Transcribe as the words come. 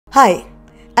Hi,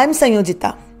 I'm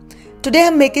Sanyojita. Today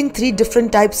I'm making 3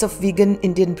 different types of vegan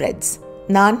Indian breads: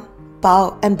 Naan,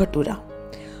 Pav and Bhatura.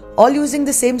 All using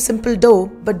the same simple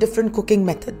dough but different cooking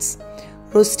methods: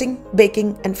 roasting,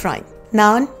 baking and frying.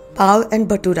 Naan, Pav and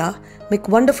Bhatura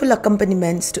make wonderful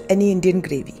accompaniments to any Indian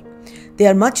gravy. They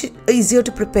are much easier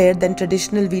to prepare than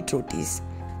traditional wheat rotis,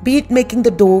 be it making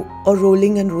the dough or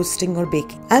rolling and roasting or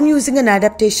baking. I'm using an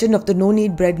adaptation of the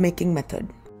no-knead bread making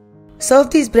method.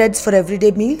 Serve these breads for everyday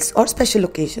meals or special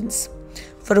occasions.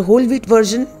 For a whole wheat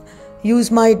version, use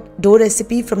my dough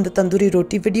recipe from the Tandoori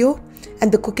roti video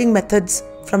and the cooking methods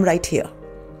from right here.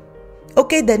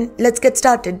 Okay then, let's get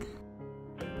started.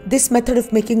 This method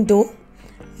of making dough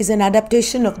is an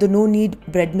adaptation of the no-knead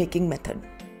bread making method.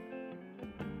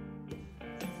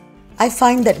 I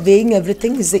find that weighing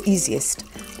everything is the easiest,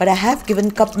 but I have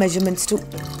given cup measurements too.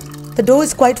 The dough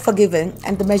is quite forgiving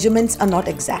and the measurements are not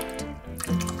exact.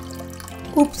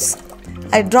 Oops,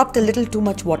 I dropped a little too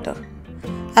much water.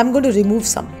 I'm going to remove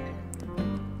some.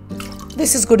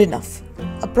 This is good enough,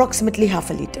 approximately half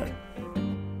a liter.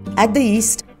 Add the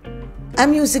yeast.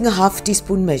 I'm using a half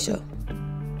teaspoon measure.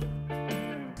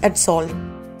 Add salt.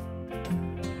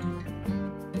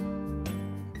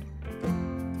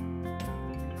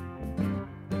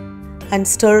 And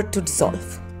stir to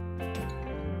dissolve.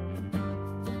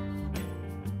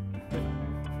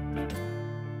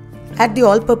 Add the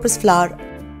all-purpose flour.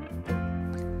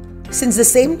 Since the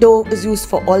same dough is used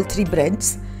for all 3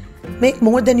 breads, make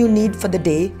more than you need for the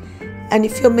day, and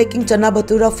if you're making Chana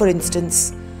Bhatura for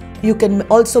instance, you can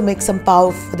also make some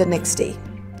pav for the next day.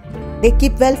 They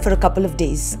keep well for a couple of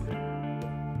days.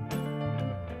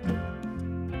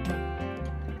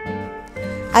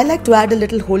 I like to add a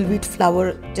little whole wheat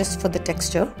flour just for the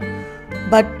texture,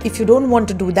 but if you don't want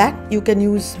to do that, you can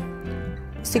use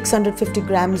 650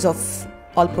 grams of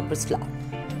all-purpose flour.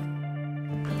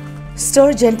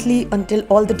 Stir gently until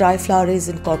all the dry flour is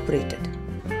incorporated.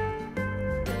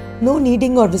 No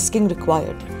kneading or whisking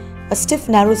required. A stiff,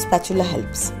 narrow spatula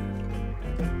helps.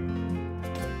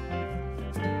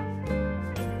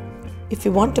 If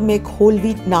you want to make whole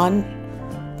wheat naan,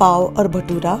 pav or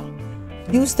bhatura,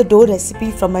 use the dough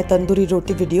recipe from my tandoori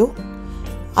roti video.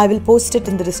 I will post it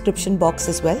in the description box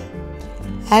as well.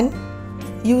 And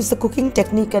use the cooking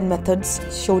technique and methods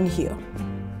shown here.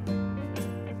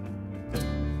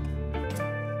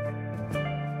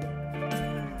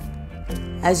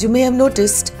 As you may have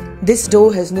noticed, this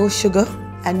dough has no sugar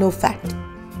and no fat.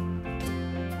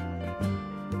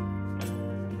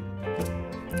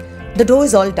 The dough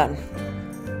is all done.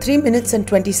 3 minutes and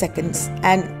 20 seconds,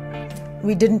 and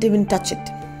we didn't even touch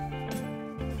it.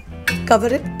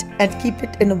 Cover it and keep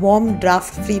it in a warm,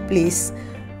 draft-free place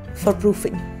for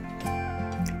proofing.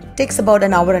 Takes about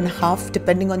an hour and a half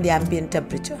depending on the ambient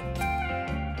temperature.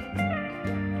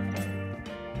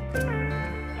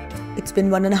 It's been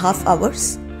 1.5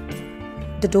 hours.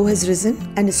 The dough has risen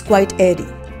and is quite airy.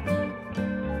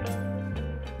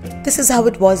 This is how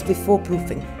it was before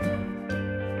proofing.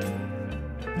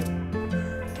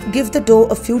 Give the dough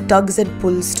a few tugs and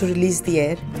pulls to release the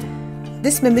air.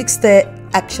 This mimics the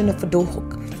action of a dough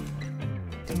hook.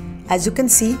 As you can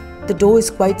see, the dough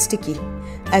is quite sticky,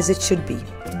 as it should be.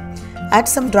 Add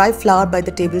some dry flour by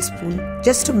the tablespoon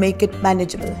just to make it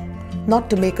manageable, not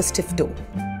to make a stiff dough.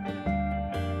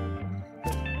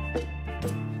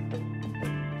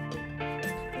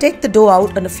 Take the dough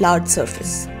out on a floured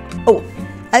surface. Oh,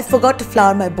 I forgot to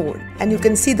flour my bowl, and you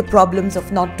can see the problems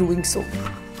of not doing so.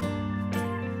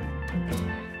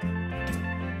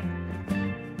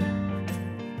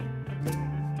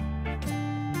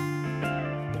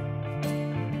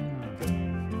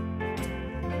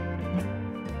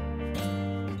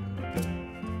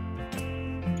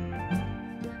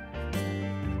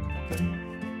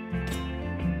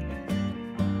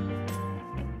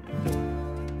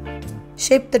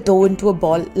 Shape the dough into a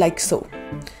ball like so.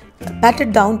 Pat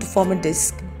it down to form a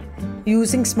disc,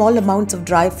 using small amounts of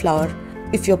dry flour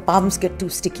if your palms get too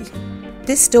sticky.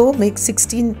 This dough makes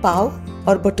 16 pav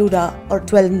or bhatura or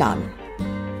 12 naan.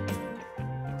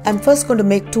 I'm first going to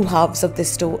make 2 halves of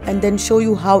this dough and then show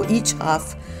you how each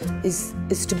half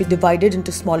is to be divided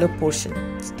into smaller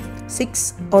portions,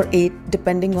 6 or 8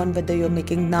 depending on whether you're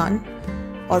making naan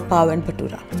or pav and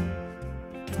bhatura.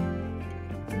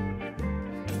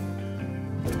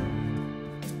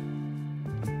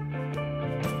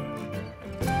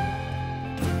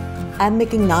 I'm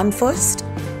making naan first,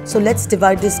 so let's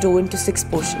divide this dough into 6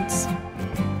 portions.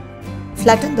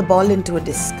 Flatten the ball into a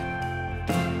disc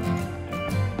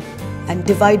and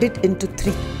divide it into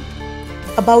 3,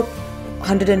 about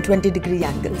 120-degree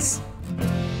angles.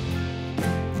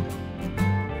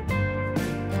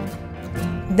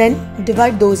 Then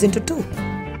divide those into two.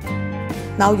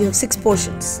 Now you have 6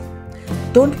 portions.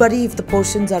 Don't worry if the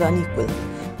portions are unequal.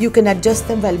 You can adjust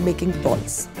them while making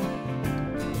balls.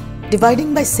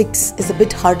 Dividing by 6 is a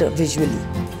bit harder visually,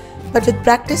 but with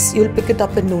practice you'll pick it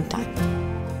up in no time.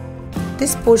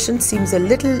 This portion seems a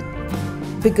little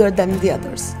bigger than the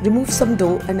others. Remove some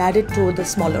dough and add it to the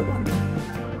smaller one.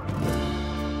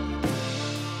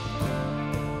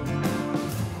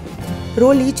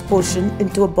 Roll each portion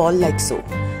into a ball like so,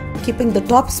 keeping the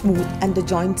top smooth and the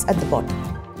joints at the bottom.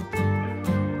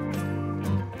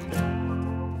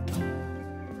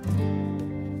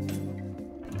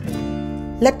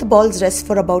 Let the balls rest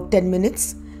for about 10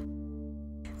 minutes.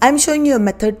 I am showing you a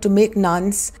method to make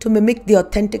naans to mimic the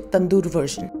authentic tandoor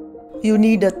version. You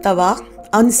need a tawa,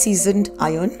 unseasoned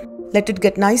iron. Let it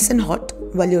get nice and hot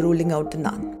while you're rolling out the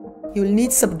naan. You will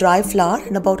need some dry flour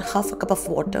and about half a cup of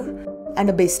water and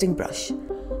a basting brush.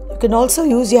 You can also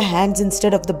use your hands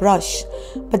instead of the brush,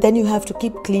 but then you have to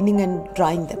keep cleaning and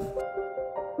drying them.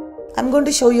 I'm going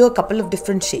to show you a couple of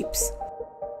different shapes.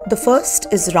 The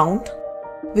first is round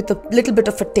with a little bit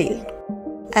of a tail,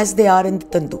 as they are in the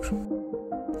tandoor.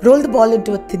 Roll the ball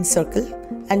into a thin circle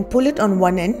and pull it on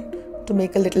one end to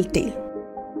make a little tail.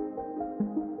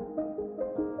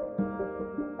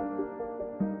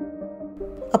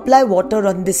 Apply water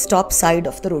on this top side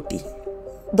of the roti.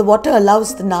 The water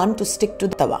allows the naan to stick to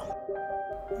the tawa.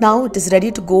 Now it is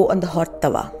ready to go on the hot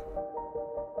tawa.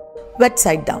 Wet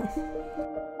side down.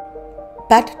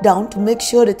 Pat it down to make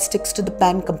sure it sticks to the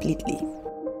pan completely.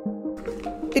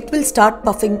 It will start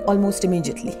puffing almost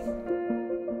immediately.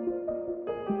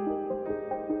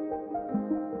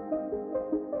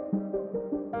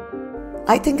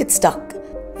 I think it's stuck.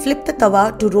 Flip the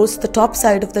tawa to roast the top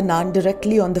side of the naan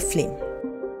directly on the flame.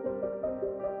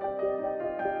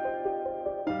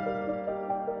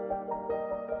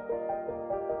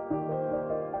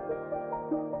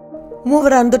 Move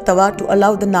around the tawa to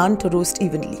allow the naan to roast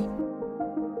evenly.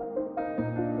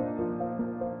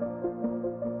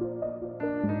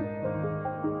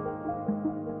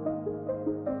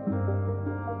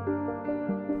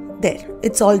 There,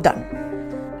 it's all done.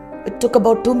 It took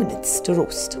about 2 minutes to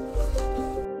roast.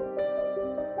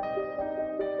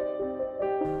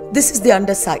 This is the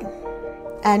underside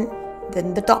and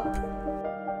then the top.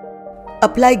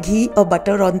 Apply ghee or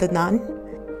butter on the naan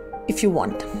if you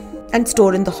want and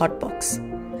store in the hot box.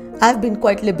 I've been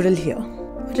quite liberal here.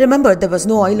 Remember, there was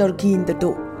no oil or ghee in the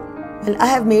dough. Well, I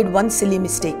have made one silly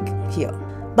mistake here,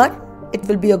 but it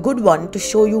will be a good one to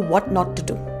show you what not to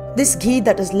do. This ghee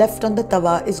that is left on the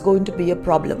tawa is going to be a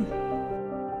problem.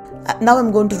 Now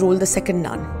I'm going to roll the second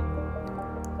naan.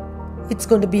 It's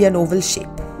going to be an oval shape.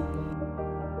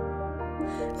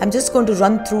 I'm just going to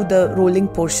run through the rolling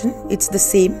portion. It's the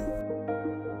same.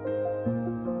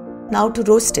 Now to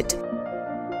roast it.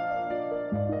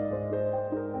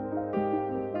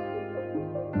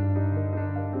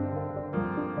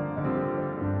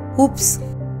 Oops!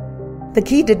 The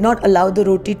ghee did not allow the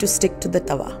roti to stick to the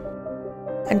tawa,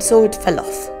 and so it fell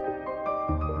off.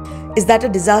 Is that a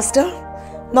disaster?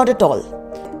 Not at all.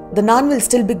 The naan will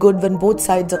still be good when both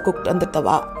sides are cooked on the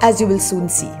tawa, as you will soon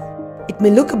see. It may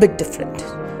look a bit different.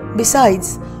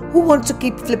 Besides, who wants to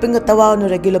keep flipping a tawa on a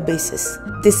regular basis?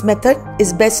 This method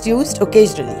is best used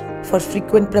occasionally. For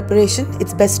frequent preparation,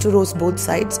 it's best to roast both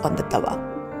sides on the tawa.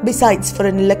 Besides, for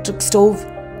an electric stove,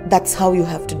 that's how you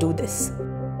have to do this.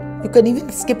 You can even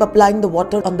skip applying the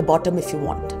water on the bottom if you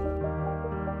want.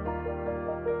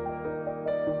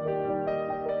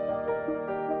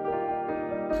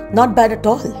 Not bad at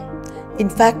all. In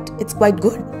fact, it's quite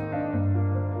good.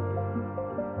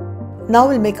 Now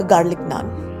we'll make a garlic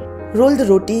naan. Roll the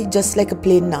roti just like a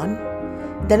plain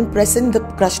naan. Then press in the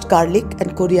crushed garlic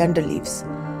and coriander leaves.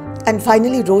 And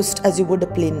finally roast as you would a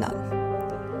plain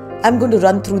naan. I'm going to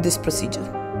run through this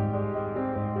procedure.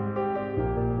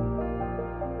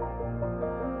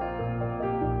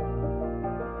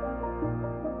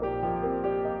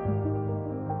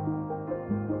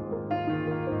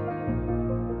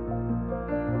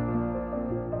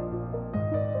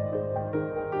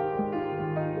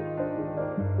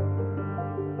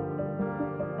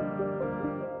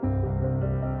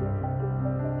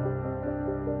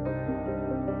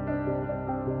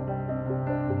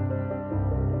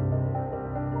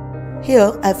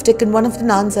 Here, I have taken one of the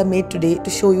naans I made today to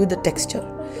show you the texture.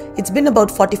 It's been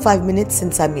about 45 minutes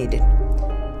since I made it.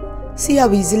 See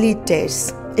how easily it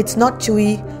tears. It's not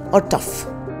chewy or tough.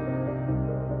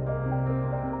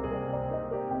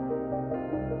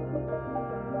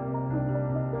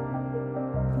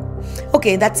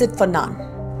 Okay, that's it for naan.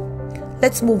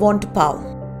 Let's move on to pav.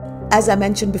 As I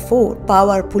mentioned before, pav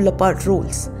are pull-apart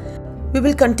rolls. We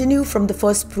will continue from the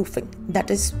first proofing, that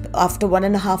is after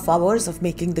 1.5 hours of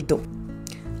making the dough.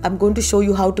 I'm going to show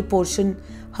you how to portion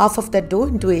half of that dough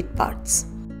into 8 parts.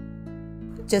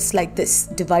 Just like this,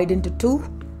 divide into 2,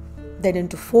 then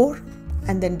into 4,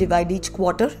 and then divide each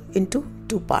quarter into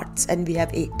 2 parts, and we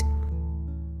have 8.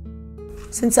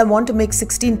 Since I want to make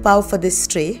 16 pav for this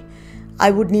tray,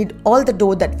 I would need all the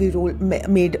dough that we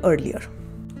made earlier.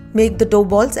 Make the dough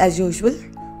balls as usual,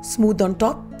 smooth on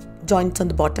top, joints on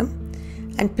the bottom,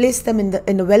 and place them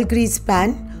in a well-greased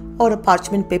pan or a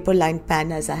parchment paper lined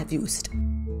pan as I have used.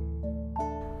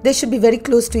 They should be very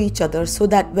close to each other so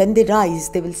that when they rise,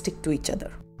 they will stick to each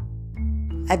other.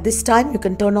 At this time, you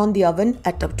can turn on the oven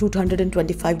at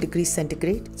 225 degrees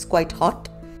centigrade. It's quite hot.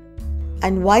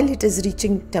 And while it is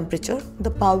reaching temperature,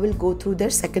 the pav will go through their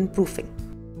second proofing.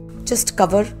 Just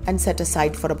cover and set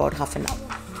aside for about half an hour.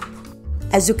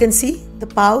 As you can see, the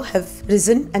pav have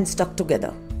risen and stuck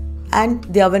together. And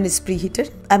the oven is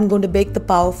preheated. I'm going to bake the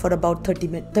pav for about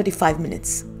 35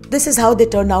 minutes. This is how they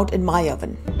turn out in my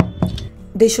oven.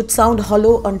 They should sound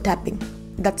hollow on tapping.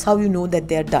 That's how you know that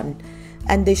they are done.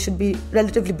 And they should be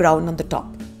relatively brown on the top.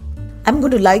 I'm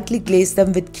going to lightly glaze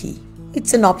them with ghee.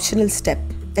 It's an optional step,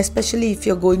 especially if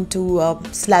you're going to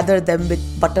slather them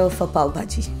with butter for Pav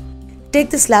Bhaji. Take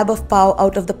the slab of pav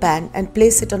out of the pan and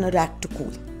place it on a rack to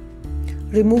cool.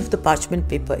 Remove the parchment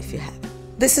paper if you have.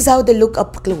 This is how they look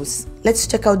up close. Let's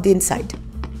check out the inside.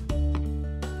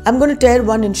 I'm going to tear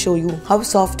one and show you how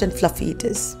soft and fluffy it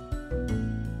is.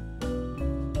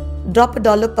 Drop a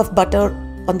dollop of butter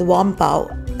on the warm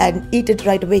pav and eat it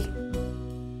right away.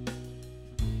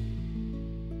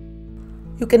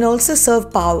 You can also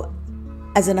serve pav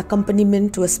as an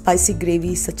accompaniment to a spicy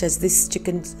gravy such as this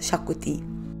chicken shakuti.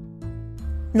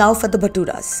 Now for the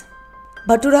bhaturas.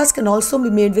 Bhaturas can also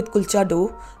be made with kulcha dough,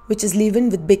 which is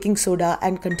leavened with baking soda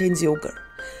and contains yogurt.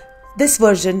 This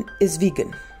version is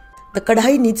vegan. The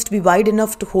kadhai needs to be wide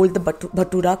enough to hold the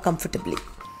bhatura comfortably.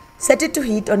 Set it to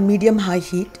heat on medium-high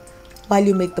heat while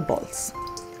you make the balls.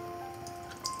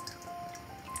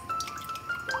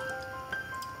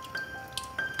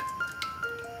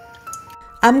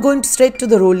 I'm going straight to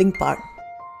the rolling part.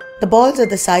 The balls are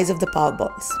the size of the pav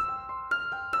balls.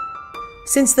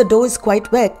 Since the dough is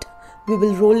quite wet, we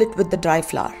will roll it with the dry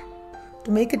flour.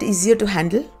 To make it easier to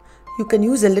handle, you can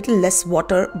use a little less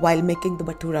water while making the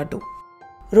bhatura dough.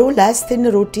 Roll as thin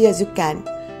a roti as you can,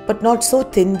 but not so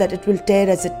thin that it will tear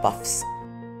as it puffs.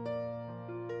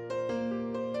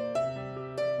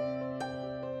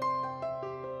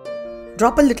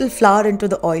 Drop a little flour into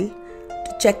the oil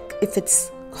to check if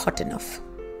it's hot enough.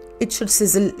 It should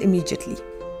sizzle immediately.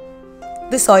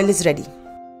 This oil is ready.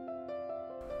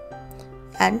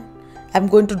 And I'm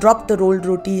going to drop the rolled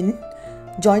roti in,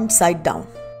 joint side down.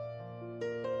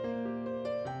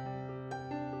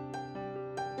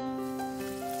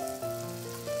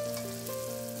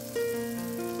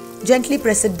 Gently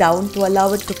press it down to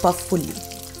allow it to puff fully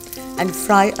and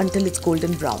fry until it's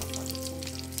golden brown.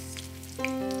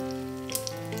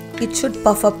 It should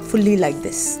puff up fully like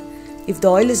this. If the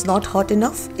oil is not hot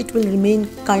enough, it will remain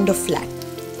kind of flat.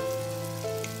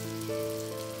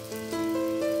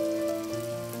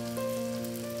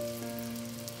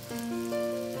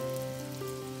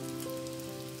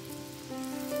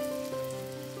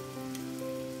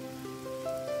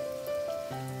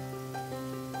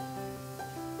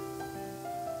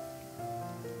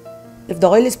 If the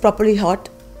oil is properly hot,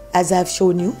 as I have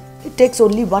shown you, it takes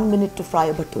only 1 minute to fry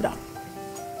a bhatura.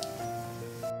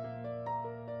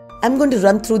 I'm going to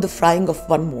run through the frying of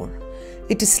one more.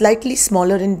 It is slightly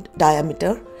smaller in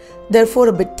diameter, therefore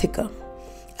a bit thicker.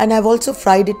 And I've also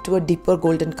fried it to a deeper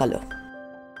golden color.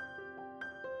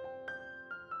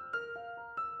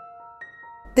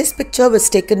 This picture was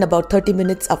taken about 30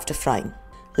 minutes after frying.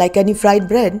 Like any fried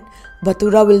bread,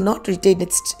 bhatura will not retain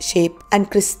its shape and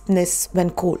crispness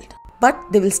when cold. But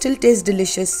they will still taste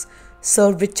delicious,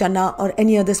 served with chana or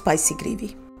any other spicy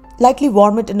gravy. Lightly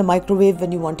warm it in a microwave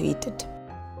when you want to eat it.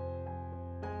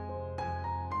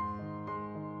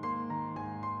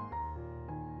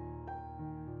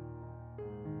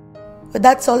 But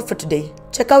that's all for today.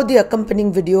 Check out the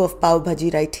accompanying video of Pav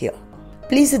Bhaji right here.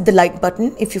 Please hit the like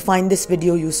button if you find this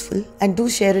video useful and do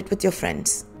share it with your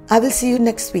friends. I will see you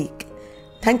next week.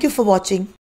 Thank you for watching.